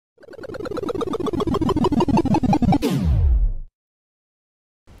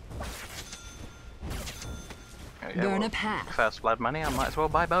Burn a path. First blood money, I might as well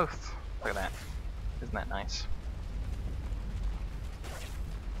buy both. Look at that. Isn't that nice?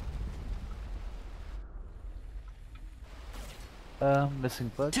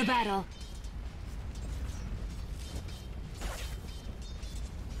 Missing push. To battle.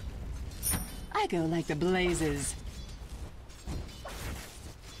 I go like the blazes.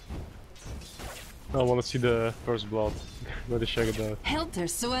 I want to see the first blood. Let us check it out. Helter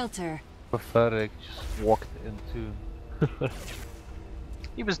swelter. Pathetic, just walked into.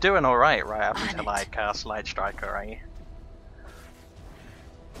 He was doing alright right up On until it. I cast Light Striker, right?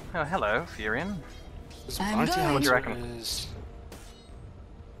 Oh, hello, Furion. I'm What do you going. reckon?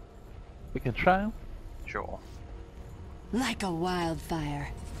 We can try him. Sure. Like a wildfire.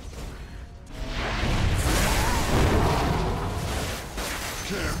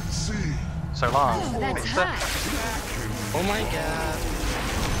 Can't see. So long. Oh, that's Pizza. high. Oh my god.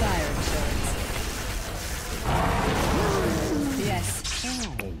 Fire insurance. Yes.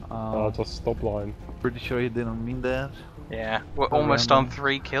 Oh, it was stop line. Pretty sure he didn't mean that. Yeah, we're So almost random. on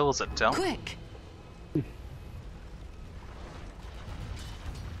 3 kills at top. Quick.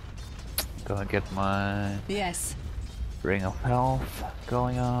 Gonna get my Yes. ring of health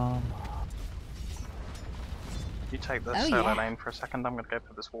going on. You take the Oh, solo yeah. lane for a second, I'm gonna go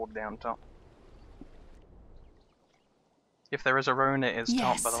put this ward down top. If there is a rune, it is Yes.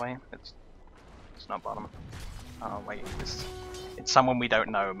 top, by the way. It's not bottom. Oh wait, it's someone we don't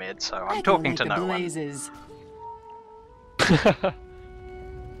know mid, so I'm I go talking like to the no one. blazes.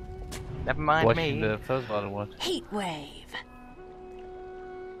 Never mind Watching me. the first battle, what? Heat wave.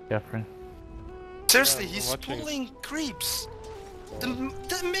 Jeffrey. Seriously, Yeah, he's I'm watching. pulling creeps. The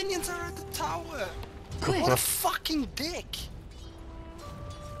minions are at the tower. Quick. What a fucking dick.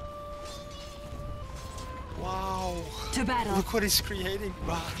 Wow. To battle. Look what he's creating,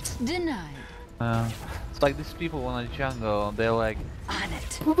 but Denied. It's like these people on the jungle, and they're like, On it.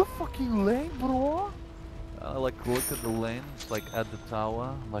 to the fucking lane, bro. I like look at the lanes, like at the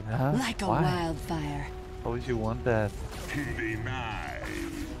tower, like, huh? Like a Why? wildfire. How would you want that? Denied.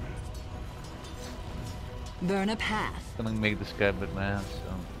 Burn a path. Gonna make this guy a bit mad,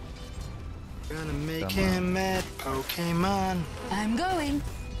 so. gonna make Come on. him mad, Pokemon. I'm going.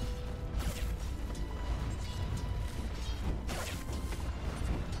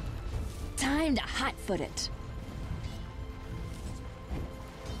 Time to hot-foot it.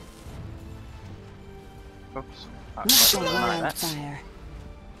 Oops. Oh, Like that's a alright, that's- wildfire.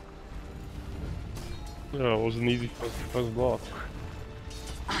 Yeah, it was an easy first blood.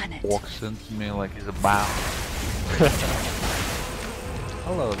 On it. Walks into me like he's a bow.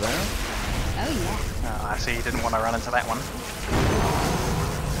 Hello there. Oh Oh, I see you didn't want to run into that one.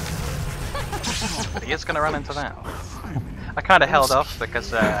 But he is going to run into that. I kind of held off because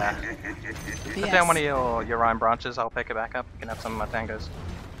put yeah. down one of your iron branches, I'll pick it back up. You can have some of my tangos.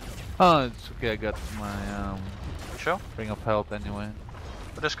 Oh, it's okay, I got my You sure? ring of health anyway.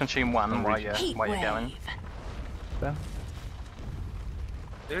 We'll just consume one while you're Heat going. wave. Yeah.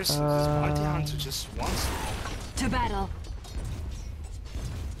 There's this bounty hunter just wants To battle.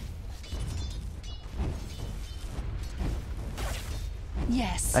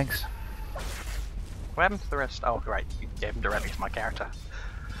 Yes. Thanks. What happened to the rest? Oh, right, you gave them directly to my character.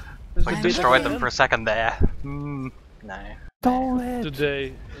 I I'm destroyed them going. for a second there. No. Don't Today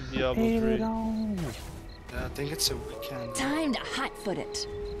in Diablo 3. I think it's a weekend. Time to hot-foot it.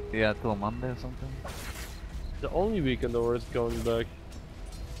 Yeah, till Monday or something. The only weekend or it's going back.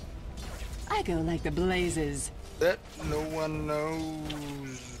 I go like the blazes. That no one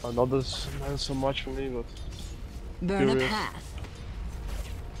knows. Not so much for me, but Burn a Curious. path.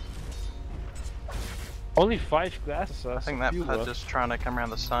 only 5 classes. I think that pud just trying to come around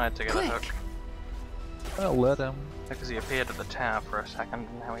the side to get a Quick. hook. I'll let him. Because he appeared at the tower for a second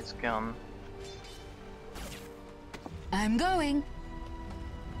and now he's gone. I'm going.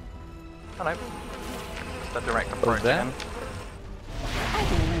 Hello. The direct approach that? again. I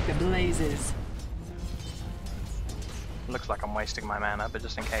go like the blazes. Looks like I'm wasting my mana, but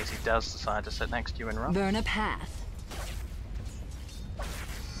just in case he does decide to sit next to you and run. Burn a path.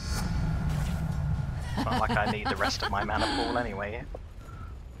 It's not like I need the rest of my mana pool anyway.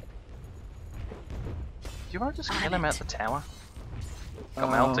 Do you want to just kill him at the tower? Got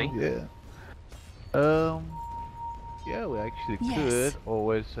my ulti. Yeah. Yeah, we actually Yes. could.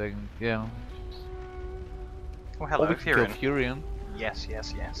 Always saying, yeah. Oh, hello, We could kill Furion. Furion. Yes,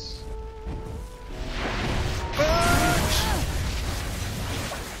 yes, yes.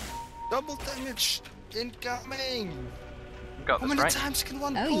 Double damage incoming. You got How this, many right? times can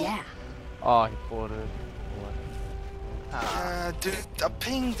one Oh pull? yeah. Oh, he fought it. Ah, Dude, I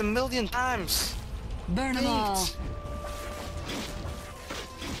pinged a million times. Burn them all. Pinged.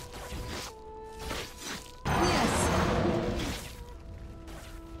 Yes.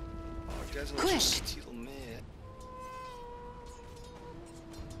 Oh, guys, I'll Quick. just steal me.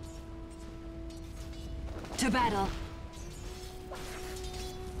 To battle.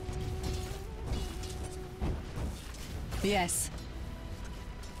 Yes.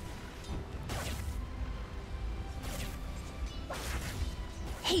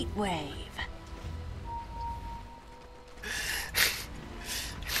 Heat wave.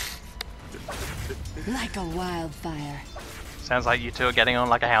 Like a wildfire. Sounds like you two are getting on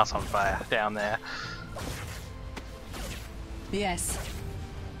like a house on fire down there. Yes.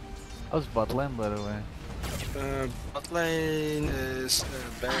 How's bot lane, by the way? Bot lane is On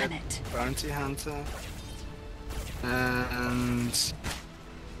bad it. bounty hunter. And...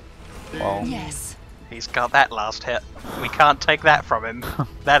 Wow. Yes. He's got that last hit. We can't take that from him.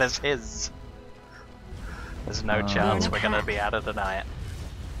 That is his. There's no chance we're gonna be able to deny it.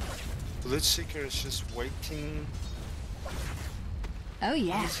 Bloodseeker is just waiting. Oh What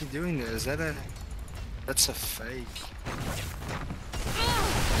yeah. is he doing there? Is that a... That's a fake.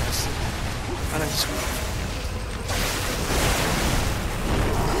 And it's...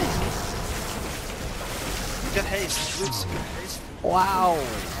 Get haste, Bloodseeker, haste. Wow!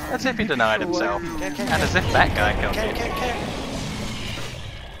 As if he denied himself. And as if that guy killed you.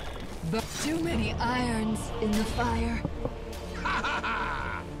 But too many irons in the fire.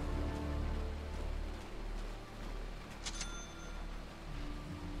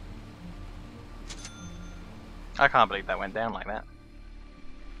 I can't believe that went down like that.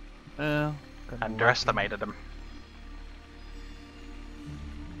 Yeah. Underestimated him.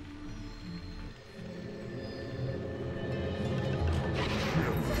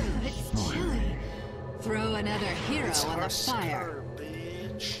 It's chilly. Throw another hero It's on our the fire. scar,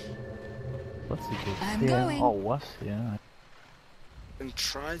 bitch. What's he good? I'm yeah. going. Oh, was? Yeah. And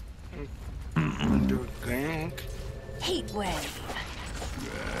try and do a gank. Heat wave.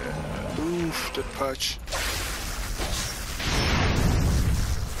 Oof, the punch.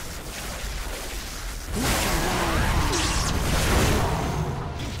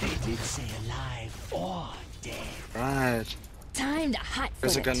 They did say alive or dead. Right. Time to hot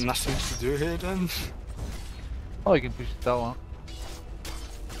Guess I foot got it. nothing to do here then. Oh, you can push the tower.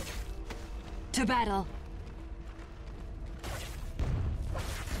 To battle.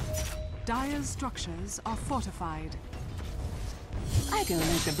 Dire's structures are fortified. I go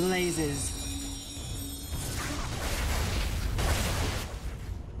like the blazes.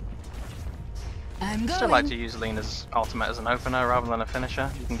 I'm Still like to going. use Lina's ultimate as an opener rather than a finisher.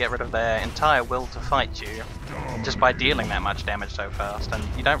 You can get rid of their entire will to fight you just by dealing that much damage so fast, and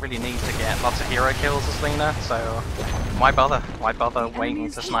you don't really need to get lots of hero kills as Lina, so why bother? Why bother The waiting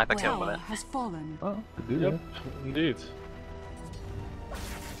enemy's to sniper heat kill with tower it? has fallen. Oh, to do Yep, indeed.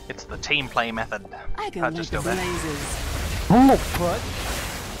 It's the team play method. I go Pudge like is the still there. blazes. Hello, Pudge.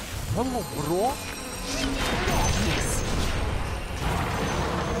 Hello, bro. Yes.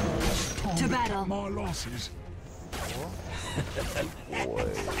 To battle. My losses.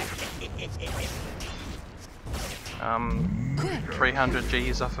 Quick. 300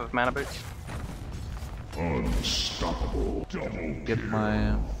 G's off of mana boots. Unstoppable. Double Get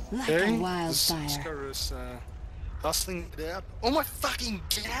my. Like Okay, a this wildfire. Scar is hustling it up. Oh my fucking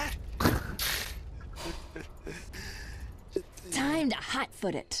god! Time to hot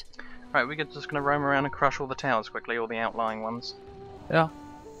foot it. Right, we're just gonna roam around and crush all the towers quickly, all the outlying ones. Yeah.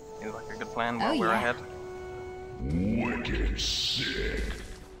 Seems like a good plan while Oh, we're yeah. ahead. wicked sick.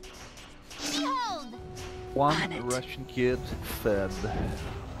 On One it. Russian kid fed.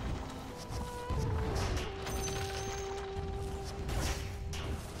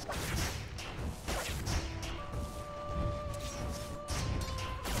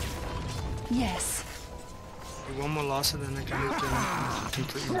 Yes. One more loss and then I can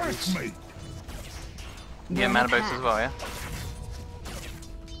completely That's boots. me. Yeah, mana boots as well, yeah?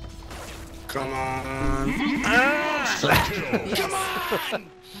 Come on!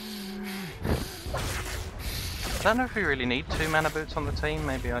 I don't know if we really need 2 mana boots on the team,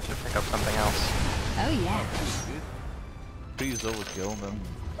 maybe I should pick up something else. Oh yeah. Please overkill them.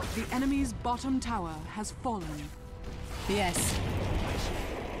 The enemy's bottom tower has fallen. Yes.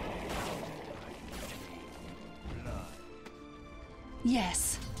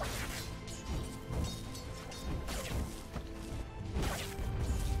 Yes.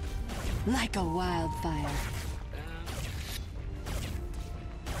 Like a wildfire.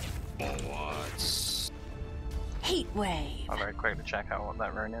 What? Heat wave. I'll very quickly check out what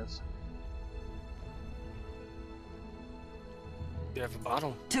that rune is. You have a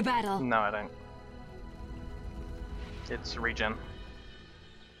bottle. To battle. No, I don't. It's regen.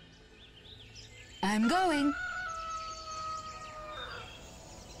 I'm going.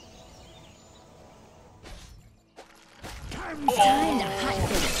 Time to hot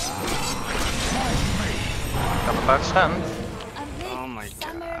Got them both stunned. Oh my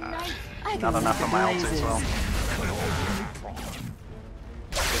god. I go Not enough like on my ult as well.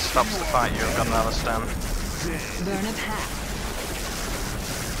 If it stops the fight, you've got another stun. Burn a path.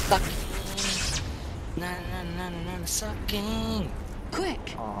 Sucking. Quick.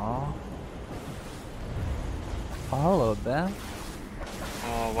 Aww. Hello, Dan.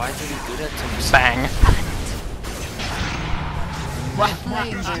 Oh, why did you do that to me? Bang!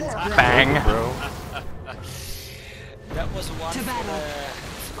 Flames are bright. Bang! Bro. That was one To for battle.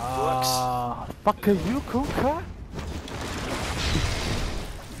 the books. Fuck you, Kuka.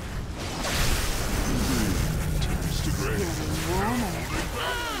 Getting warmer.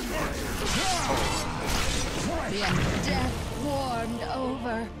 The death warmed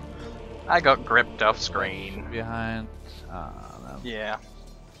over. I got gripped off screen. Behind. No. Yeah.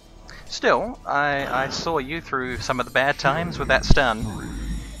 Still, I saw you through some of the bad times with that stun.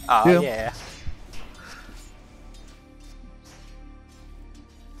 Oh Yeah. yeah.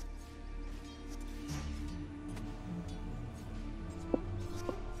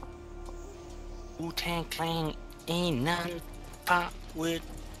 Wu-Tang Clan ain't nothing pop with.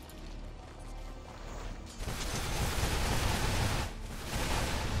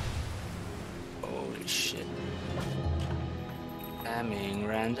 Holy shit. Spamming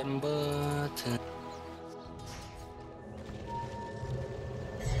random button.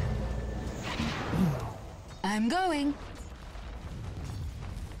 I'm going.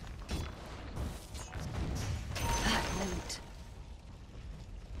 Hot loot.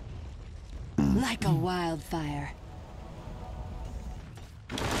 Like a wildfire.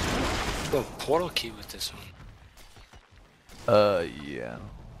 Go portal key with this one. Yeah.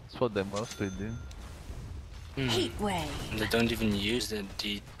 That's what they mostly do. Heat wave. And they don't even use the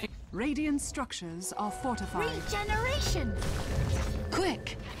D. Radiant structures are fortified. Regeneration.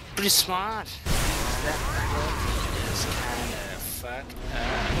 Quick. Pretty smart. That is kinda fucked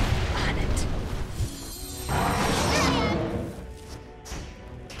up. On it.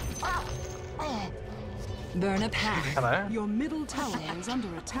 Burn a path. Hello. Your middle tower is under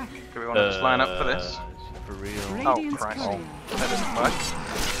attack. Do we want to just line up for this? For real. Oh Radiant's Christ. courier. That doesn't work.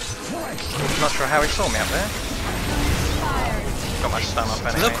 Not sure how he saw me up there. Got my stun off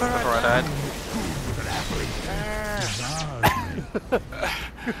anyway Look where before I died.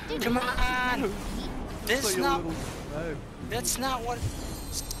 Come on! That's not what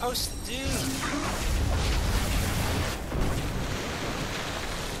it's supposed to do.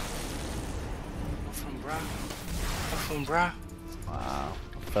 From bra. Wow.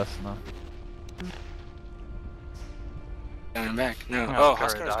 Fast enough. Coming back. No. Oh, Oh, Courier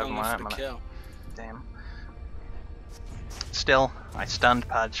Huskar's died going on my for the minute. kill. Damn. Still, I stunned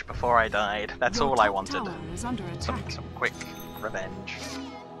Pudge before I died. That's Your all I top wanted. tower is under attack. Some quick revenge.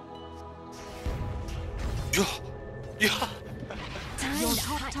 Yeah. Your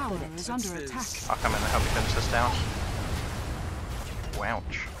top tower is under attack. I'll come in and help you finish this down.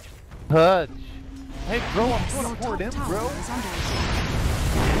 Wouch. Pudge. Hey, bro, I'm trying Your to pour it top in, tower bro. is under attack.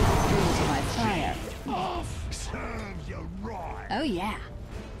 Into my fire. Serve you right. Oh yeah.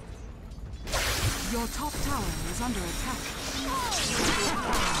 Your top tower is under attack.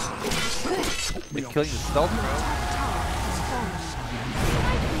 They killing the stealth, bro. Tower has fallen.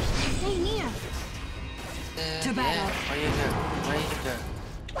 Stay near. To battle. Where you go? Where you go?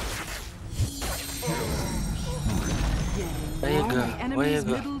 Where you The go? Where you enemy's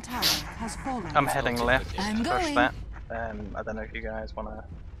go? middle tower has fallen. I'm heading left. I'm Push going. that. I don't know if you guys wanna.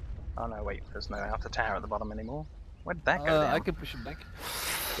 Oh no, wait. There's no outer tower at the bottom anymore. Where did that go down? I can push it back.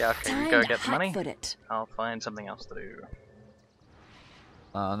 Yeah, okay. Time You go to get the money. hotfoot it. I'll find something else to do.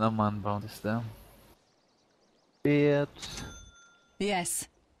 No man, bonus down. Bitch. Yes.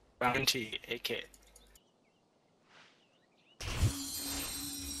 Bounty, AK.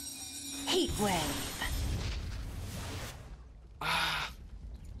 Heat wave.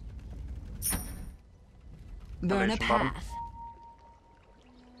 Burn a Foundation bottom. path.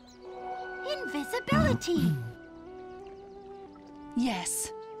 Invisibility.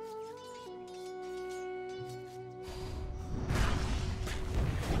 Yes.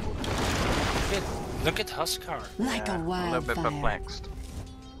 Look at Huskar. Like Yeah, a a little bit wildfire. perplexed.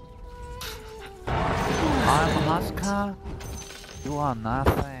 I'm Husker. You are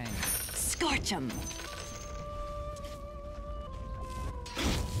nothing. Scorch 'em.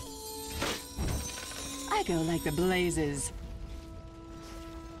 I go like the blazes.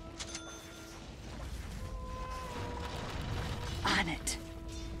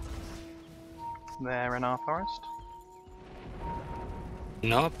 They're in our forest.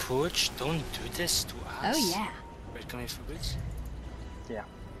 No, Pooch, don't do this to us. Oh yeah. Wait, coming for boots? Yeah,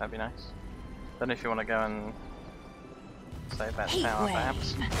 that'd be nice. Then if you want to go and save that Heat tower, wave.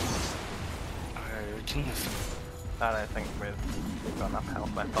 perhaps. We can have... I don't think we've got enough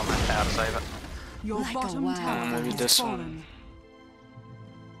health left on that tower to save it. Your Like a bottom wild tower maybe has this fallen. one.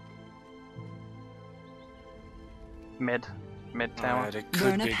 Mid tower. they could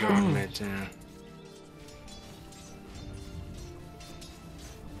Burn be up going hell. mid, yeah.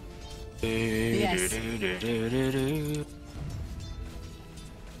 Yes.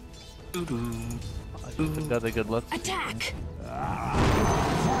 I just got a good luck. Attack!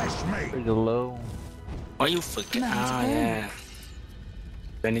 Fresh meat. Pretty low. Why you fucking... Mount Ah, Owen. yeah.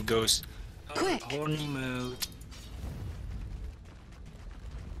 Then it goes... Quick. Horny mode.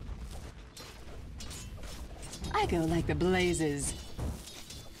 I go like the blazes.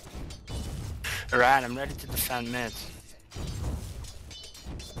 Alright, I'm ready to defend mid.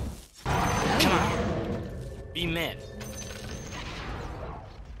 Come on. Be mid. It's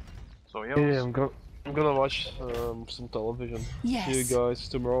all Yeah, yours. I'm gonna watch some television. Yes. See you guys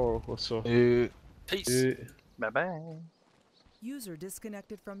tomorrow or so. Peace. Bye bye. User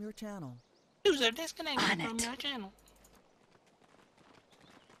disconnected from your channel. User disconnected On from it. your channel.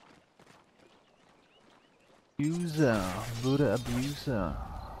 Abuser. Buddha abuser.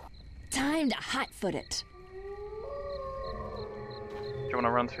 Time to hot-foot it. Do you want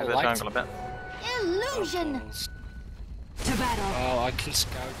to run through the Alright. jungle a bit? Illusion! To battle. Oh, I can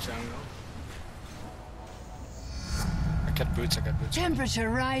scout jungle. I got boots. Temperature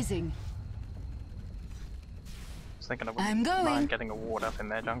rising. I was thinking I I'm wouldn't going. mind getting a ward up in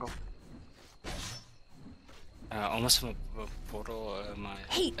their jungle. Almost from a portal, my...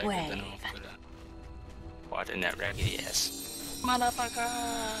 Heat I don't wave. know, but, what in that raggedy ass. Motherfucker!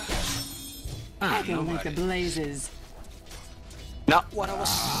 I go like the blazes. Not what I was...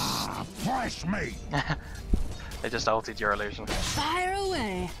 Fresh meat. They just ulted your illusion. Fire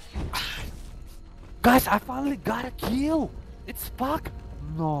away. Guys, I finally got a kill. It's Spock.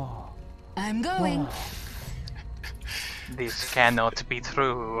 No. I'm going. This cannot be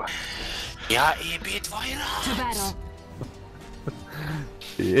true. Ja, ich bin weiter! To battle.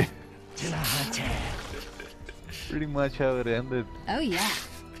 Yeah. Pretty much how it ended. Oh yeah.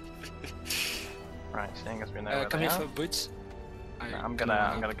 Right, seeing as we know where Come they here are. for boots. I'm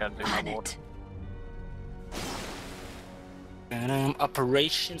gonna go do my On ward. it.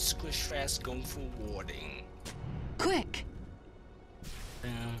 Operation Squish Fast going for warding. Quick.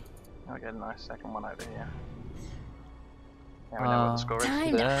 I'll get a nice second one over here. Yeah, we know what the score is.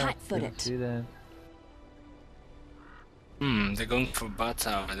 Time to hot-foot Didn't it. see that. They're going for bot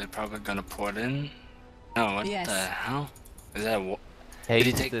tower. They're probably gonna port in. No, what Yes. the hell? Is that what? Hey, Did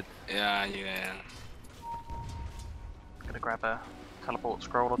he take it. Yeah. Gonna grab a teleport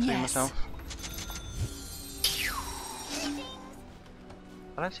scroll or two Yes. myself.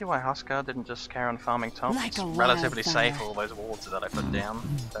 I don't see why Huskar didn't just carry on farming top. Like It's a relatively wildfire. safe, all those wards that I put down,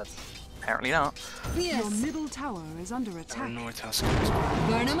 but apparently not. Your Yes. middle tower is under I attack. don't know what else goes.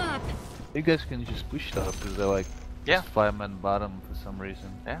 Burn them up. You guys can just push top because they're like Yeah. 5-man bottom for some reason.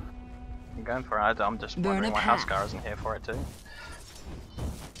 I'm going for it. I'm just Burn wondering up why half. Huskar isn't here for it too.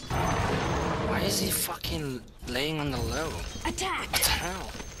 Why is he fucking laying on the low? What Attack. the hell?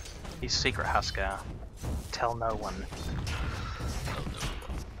 He's secret Huskar. Tell no one.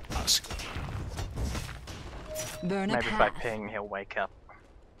 Oscar. Burn up Maybe if I half. ping, he'll wake up.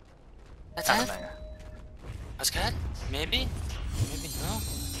 That's I don't it? know. Oscar? Maybe? Maybe no?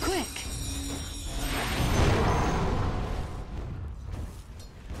 Quick.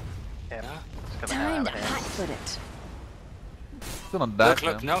 Yeah, Yeah. it's gonna Time to have him. hot-foot it. Still on back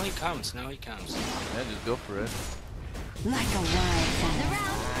Look, them. now he comes. Yeah, just go for it. Like a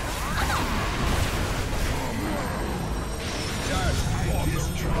wildfire.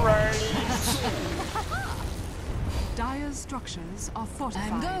 Dire's structures are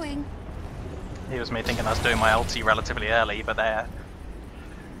fortified. I'm going. He was me thinking I was doing my ulti relatively early, but their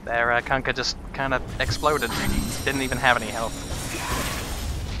Kunkka just kind of exploded. Didn't even have any health.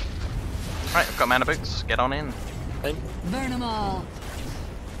 Right, I've got mana boots. Get on in. Burn them all.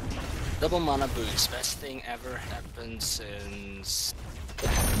 Double mana boots. Best thing ever happened since...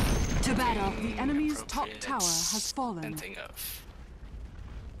 To battle, the enemy's top Appropriate tower has fallen. Ending of...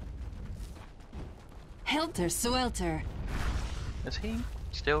 Helter Swelter. Is he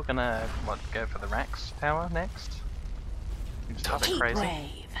still gonna go for the Rax tower next? Seems a bit Heat crazy.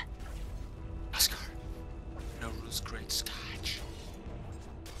 wave. Oscar. No rules, great scotch.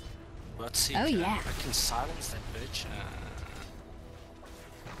 Let's see. Oh, yeah. I can silence that bitch.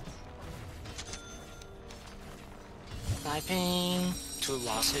 Sniping. 2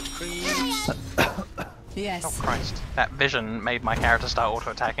 lost hit creeps. Yes. Oh Christ. That vision made my character start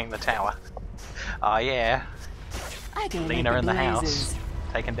auto-attacking the tower. Oh yeah. I go Lina like in the house. blazes.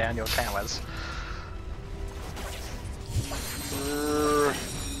 Taking down your towers.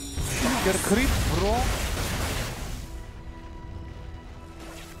 Get a creep, bro.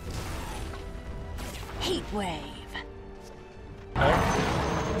 Heat wave.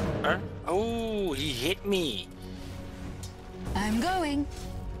 Oh, he hit me. I'm going.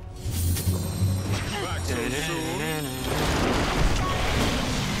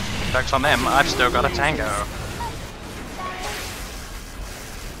 Joke's on them, I've still got a tango.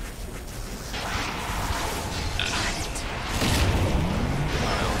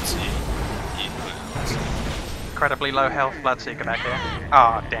 Incredibly low health Bloodseeker back here.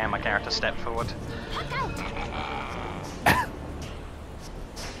 Ah, oh, damn, my character stepped forward.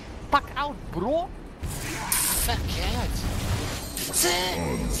 Fuck out, bro. Fuck out.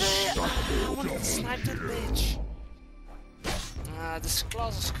 I wanted to snipe that bitch. This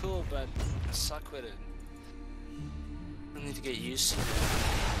class is cool, but I suck with it. I need to get used to it.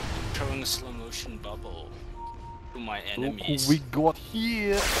 Throwing a slow motion bubble to my enemies. Look who we got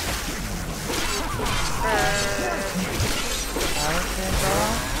here.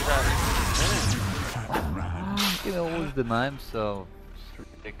 You know, always deny himself. It's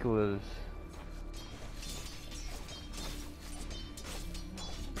ridiculous.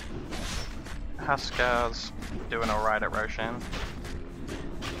 Huskar's doing alright at Roshan.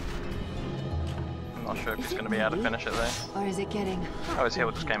 I'm not sure if he's going to be able to finish it though. Or is it getting? Oh, his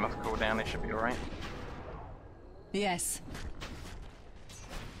heal just came off cooldown, he should be alright. Yes.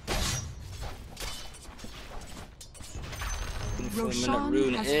 Roshan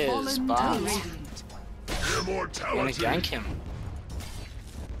rune has is fallen bad. to Radiant. I wanna gank him.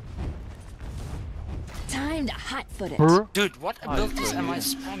 Time to hot-foot it. Huh? Dude, what abilities am I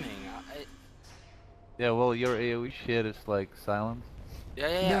spamming? Yeah, well, your AoE shit is like silent. Yeah,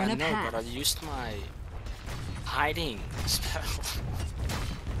 I Burn a know, path. but I used my hiding spell.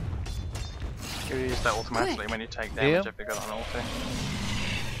 You use that automatically when you take damage if you got an ulti.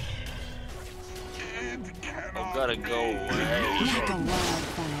 I've gotta go away. Like a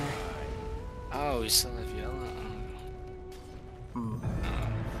wildfire. Oh, we still have yellow. Hmm.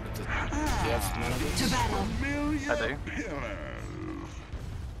 Do you have mana boots? To battle. I do.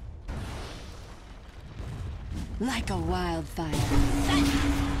 Like a wildfire.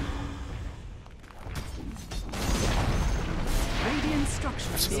 Radiant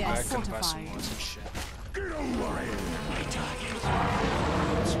structures Go are back and buy some fortified. more and shit.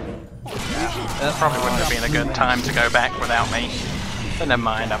 That probably wouldn't have been a good time to go back without me. But never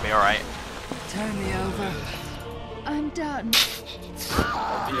mind, I'll be alright. Turn me over. I'm done.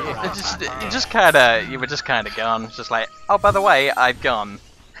 You were just kinda gone. It's just like, oh, by the way, I've gone.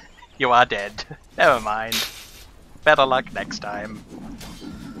 You are dead. Never mind. Better luck next time.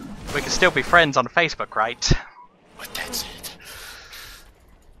 We can still be friends on Facebook, right? But that's it.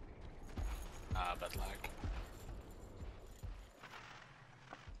 Bad luck.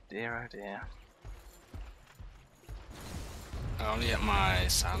 Dear, oh dear. I only have my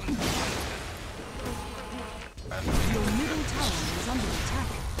silent. Your middle tower is under attack.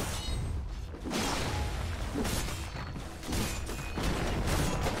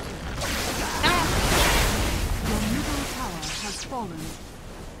 Your middle tower has fallen.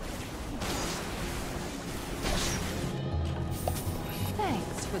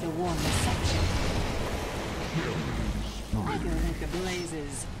 Thanks for the warm reception. I go like the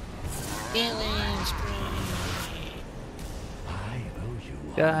blazes.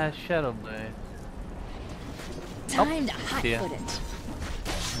 Yeah, Shadow Blade. Time to hot-foot it.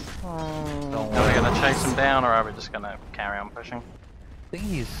 Don't Are we worry. gonna chase him down, or are we just gonna carry on pushing? I think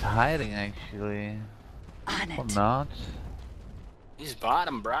he's hiding actually. On Or it. not. He's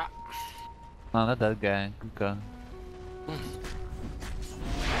bottom, brah. No, not that guy. Kuka.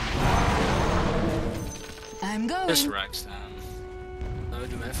 I'm going. Just Rex down. No,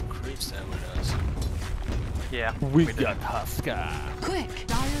 do we have creeps there with us? Yeah. We do. got Husker. Quick.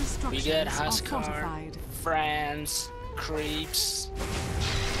 Dire We structures get are Huskar, fortified. friends, creeps,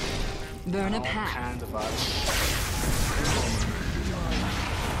 Burn a all path. kind of us.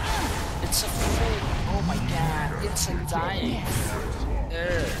 It's a full. Oh my god! It's a dying.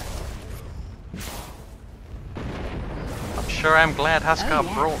 I'm sure I'm glad Huskar Oh,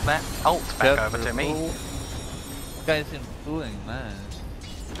 yeah. brought that ult back over to me. This guy's influencing, man.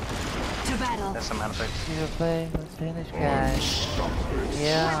 To battle. There's some mana boots. You're playing with Danish guys.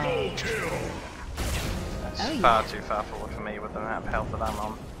 Yeah. That's Oh, far yeah. too far forward for me with the amount of health that I'm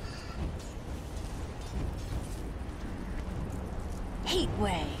on. Heat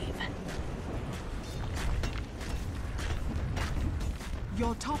wave.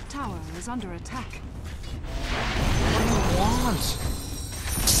 Your top tower is under attack. What?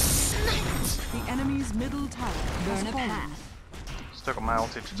 The enemy's middle tower has Burn a fallen. path. Still got my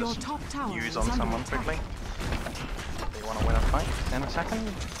ulti to Your just top tower use is on under someone attack. quickly. Do you want to win a fight in a second?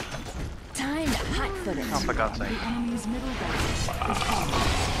 Time to hot foot it. Oh, for God's sake. The enemy's middle barracks is fallen.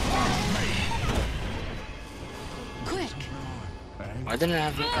 Quick. Why didn't I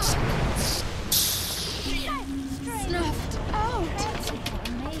have a Snuffed out.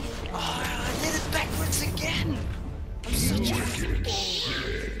 Oh, I did it backwards again! I'm such a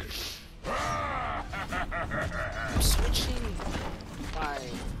I'm switching my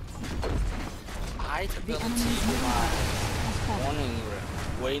height ability to my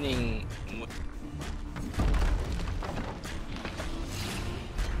waning.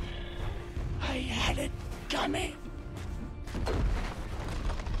 I had it coming.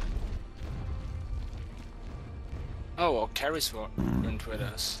 Oh, well, Carrie's went with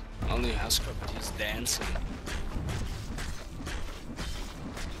us. Only Husker, but he's dancing.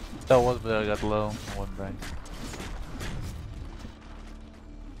 That was where I got low. I went back.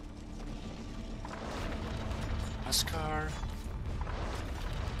 Husker.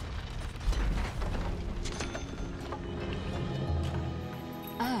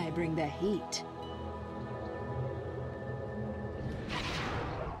 I bring the heat.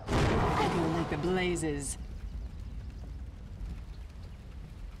 I go like the blazes.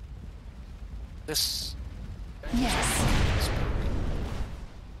 This. Yes.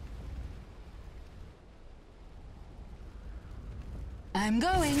 I'm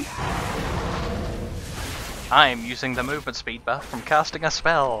going. I'm using the movement speed buff from casting a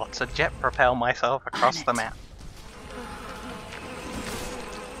spell to jet propel myself across the map.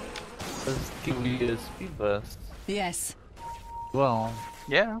 Let's give you a speed burst. Yes. Well,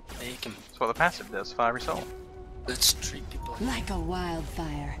 Yeah, Make him. that's what the passive does, fiery soul. Let's treat people. Like a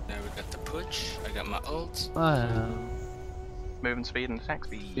wildfire. Now we got the push. I got my ult. Movement speed and attack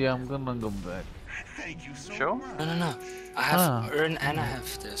speed. yeah, I'm gonna go back. Thank you so Sure? much. No. I have Earn and I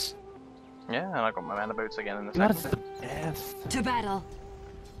have this. Yeah, and I got my mana boots again in a That's second. the best. To battle.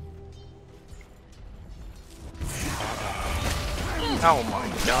 Oh my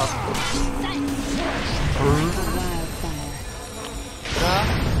god. Wildfire.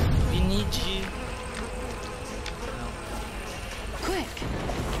 We need you. Quick.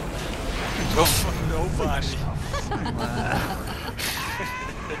 Go for nobody.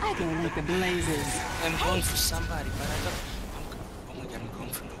 I go like the blazes. I'm going for somebody, but I don't. Oh my god, I'm going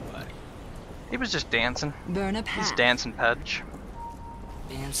for nobody. He was just dancing. Burn a He's path. dancing Pudge.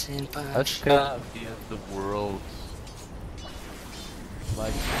 Dancing That's punch. gonna be the world.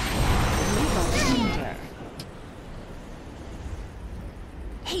 Like,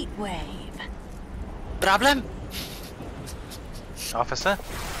 Heat wave. Problem? Officer?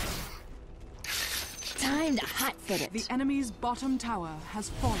 Time to hot foot The it. enemy's bottom tower has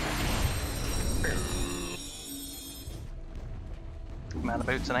fallen. Mana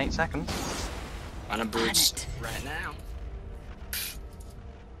boots in 8 seconds. On a boots it. right now.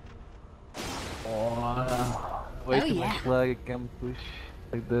 wait Oh, till yeah. my flag can push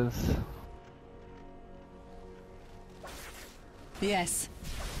like this. Yes.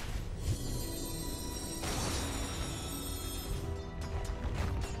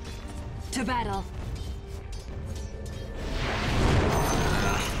 To battle.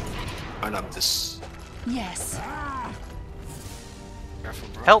 Run up this. Yes. Careful,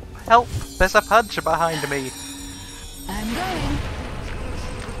 bro. Help! Help! There's a Pudge behind me! I'm going.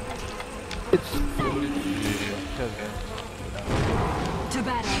 It's To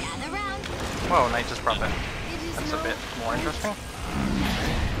battle. Whoa, Nature's Prophet. That's a bit more interesting.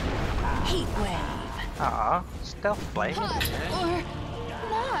 Heat wave. Ah, stealth blade. Hot or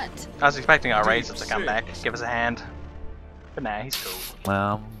not. I was expecting our Razor to come back, give us a hand. But nah, he's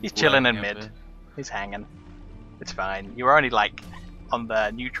cool. He's chilling in mid. He's hanging. It's fine. You were only like on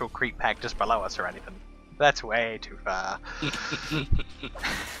the neutral creep pack just below us or anything. That's way too far.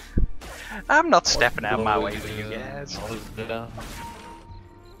 I'm not stepping out my way for you guys.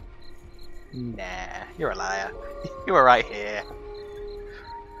 Nah, you're a liar. You were right here.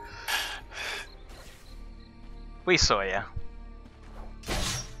 We saw you.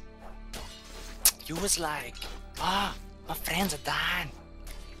 You was like, ah, my friends are dying.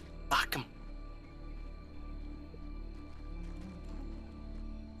 Fuck 'em.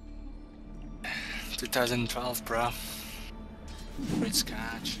 — 2012, bro. Great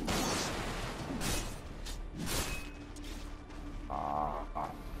scotch.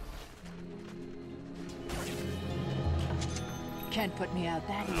 can't put me out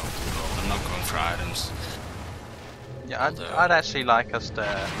that easy. I'm not going for items. Yeah, I'd actually like us to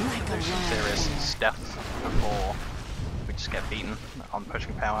do some serious stuff before we just get beaten on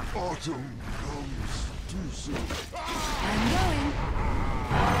pushing power. Autumn comes too soon. I'm going.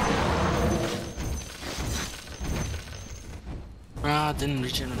 Ah, didn't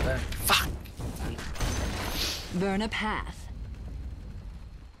reach in the back. Fuck! Burn a path.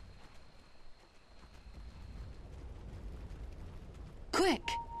 Quick.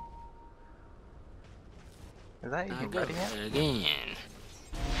 Is that I even go ready yet? again.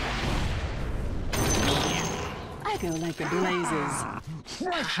 I go like the blazes.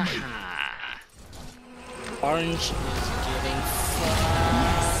 Orange is getting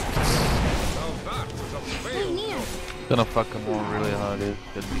fucked. Hey, Nina. Gonna fuck him all really hard if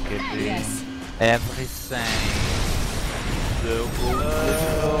the BKB. Yes. Everything.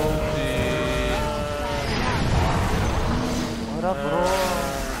 What up, bro?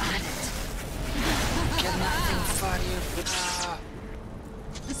 Get nothing for you.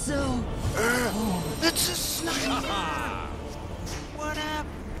 So. It's a sniper! What up?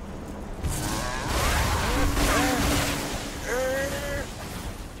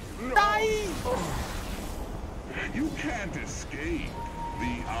 You can't escape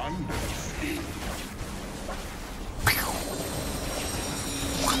the undersea.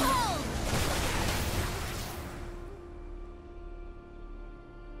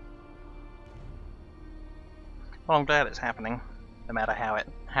 Well, I'm glad it's happening. No matter how it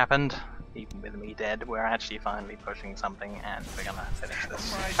happened, even with me dead, we're actually finally pushing something and we're gonna finish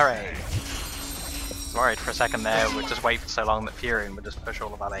this. Hooray! Worried for a second there, we'd just wait for so long that Furion would just push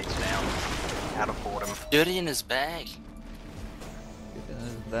all of our base down out of boredom. Dirty in his bag.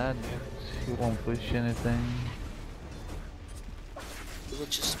 It's bad. He won't push anything. He would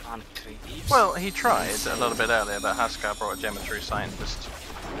just spawn creeps. Well, he tried a little bit earlier, but Huskar brought a gem of true sight and just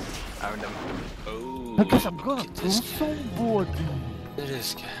owned him. Oh, I guess I'm gonna look at do this some board. Look at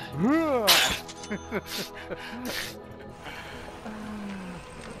this guy.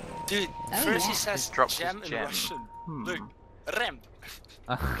 Dude, first he says dropped gem his in gem. Russian. Look, ramp.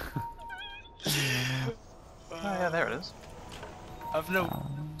 Oh yeah, there it is. I've no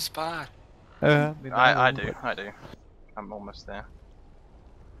spot. I do. I'm almost there.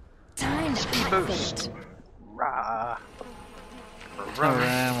 Time to Speed pack boost. it. Rah.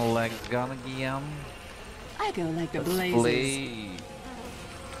 I'm like gonna get I go like the blazes. play.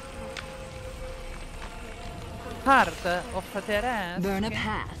 Parte of terrain. Burn a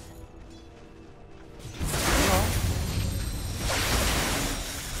path.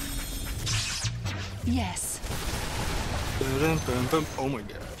 Yes. Oh my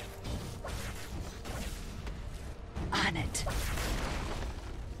god. On it.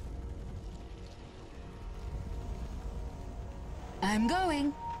 I'm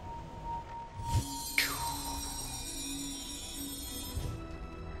going.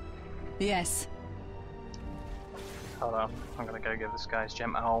 Yes. Hold on, I'm gonna go give this guy's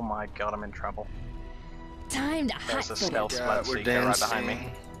gem. Oh my god, I'm in trouble. Time to There's a hot foot it. stealth blood we're seeker right behind me.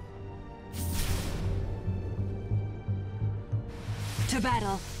 dancing. To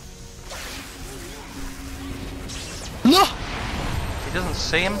battle. No! He doesn't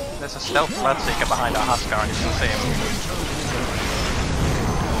see him. There's a stealth blood seeker behind our Huskar and he doesn't see him.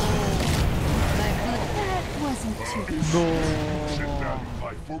 That wasn't too good. Sit down and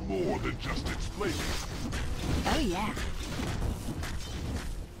fight for more than just its flavor. Oh yeah.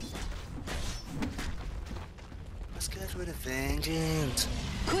 Let's get rid of vengeance.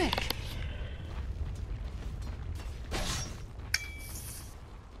 Quick.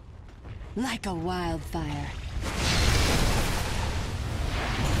 Like a wildfire.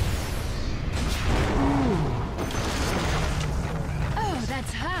 Oh,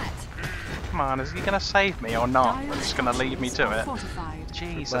 that's hot. Come on, is he gonna save me or not? We're just gonna leave me to it. Fortified.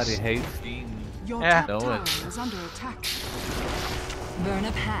 Bloody Jesus. hates being. Your Yeah. top Know tower it. is under attack. Burn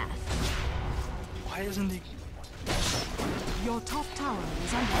a path. Why isn't he? Your top tower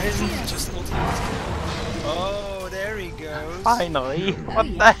is under Why isn't attack. he just ulting? Oh, there he goes. Finally! What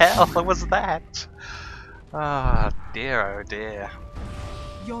the hell was that? Ah, dear, oh dear.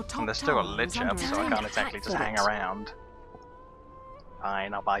 Your top And there's still a tower is lich under up, so I attack. can't exactly just hang around.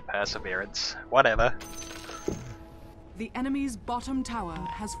 Fine, I'll buy perseverance. Whatever. The enemy's bottom tower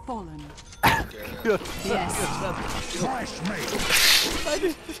has fallen. Yes. Flash me!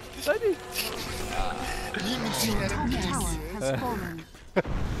 Your top tower has fallen. Blood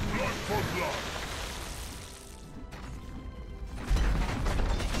for blood!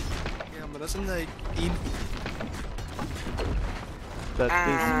 Ja, maar dat is een in. That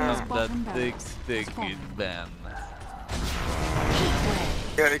Enemy's is bottom that big barracks stick has fallen. in Ben.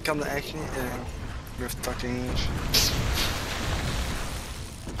 Ja, ik kan er echt niet. Ik ben fucking English.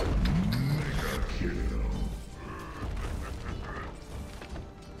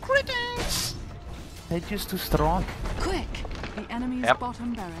 Greetings! They're just too strong. Quick! The enemy's Yep.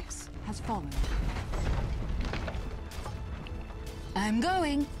 bottom barracks has fallen. I'm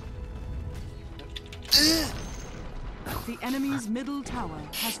going. The enemy's middle tower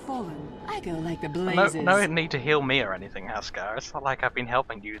has fallen. I go like the No, blazes. no need to heal me or anything, Huskar. It's not like I've been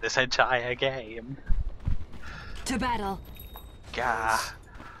helping you this entire game. To battle. Gah.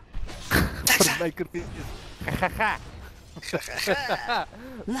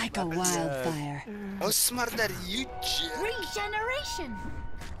 Like a wildfire. How smart are you, Jack? Regeneration.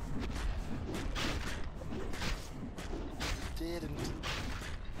 Didn't.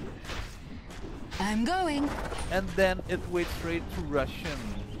 I'm going. And then it went straight to Russian.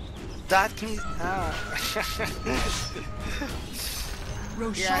 Dat niet. Ah.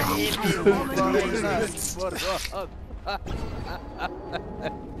 Roshan Ja, has fallen.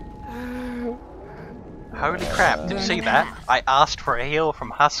 Holy crap, did you see that? I asked for a heal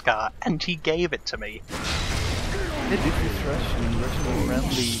from Huskar and he gave it to me. It is Russian. Russian are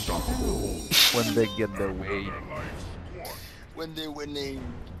friendly when they get their way. When they winning.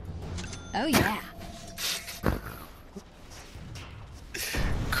 Oh yeah.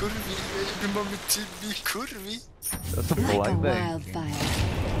 Kurvi, je bent met die Kurvi. That's a Like a polite thing. wildfire.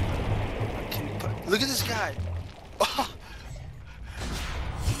 Look at this guy. Oh,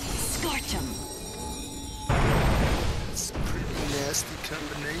 Scorch 'em. it's a pretty nasty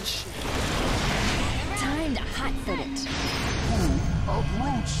combination. Time to hot foot it.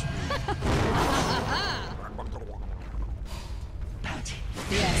 Uproots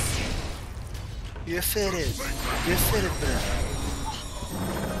Yes. You're fitted. You're fitted, bro.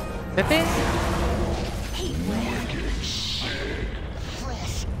 Heat wave.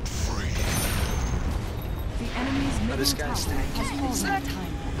 The enemy's middle this tower guy's has fallen. Time.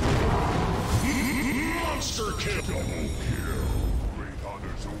 monster kill. Double kill. Great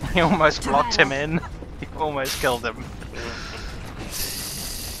honors over. He almost blocked him in. He almost killed him.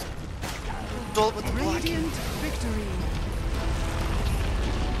 Dol with the blocking. Radiant victory.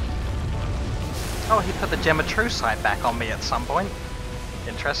 Oh, he put the Gematrucite back on me at some point.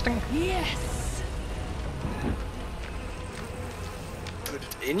 Interesting. Yes. Put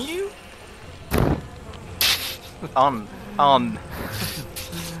it in you? On.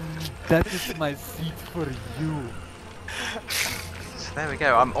 That is my seat for you. So there we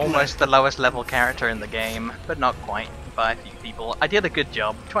go. I'm almost the lowest level character in the game, but not quite by a few people. I did a good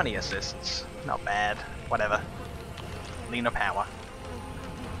job. 20 assists. Not bad. Whatever. Lina power.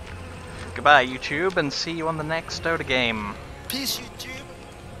 Goodbye, YouTube, and see you on the next Dota game. Peace, YouTube.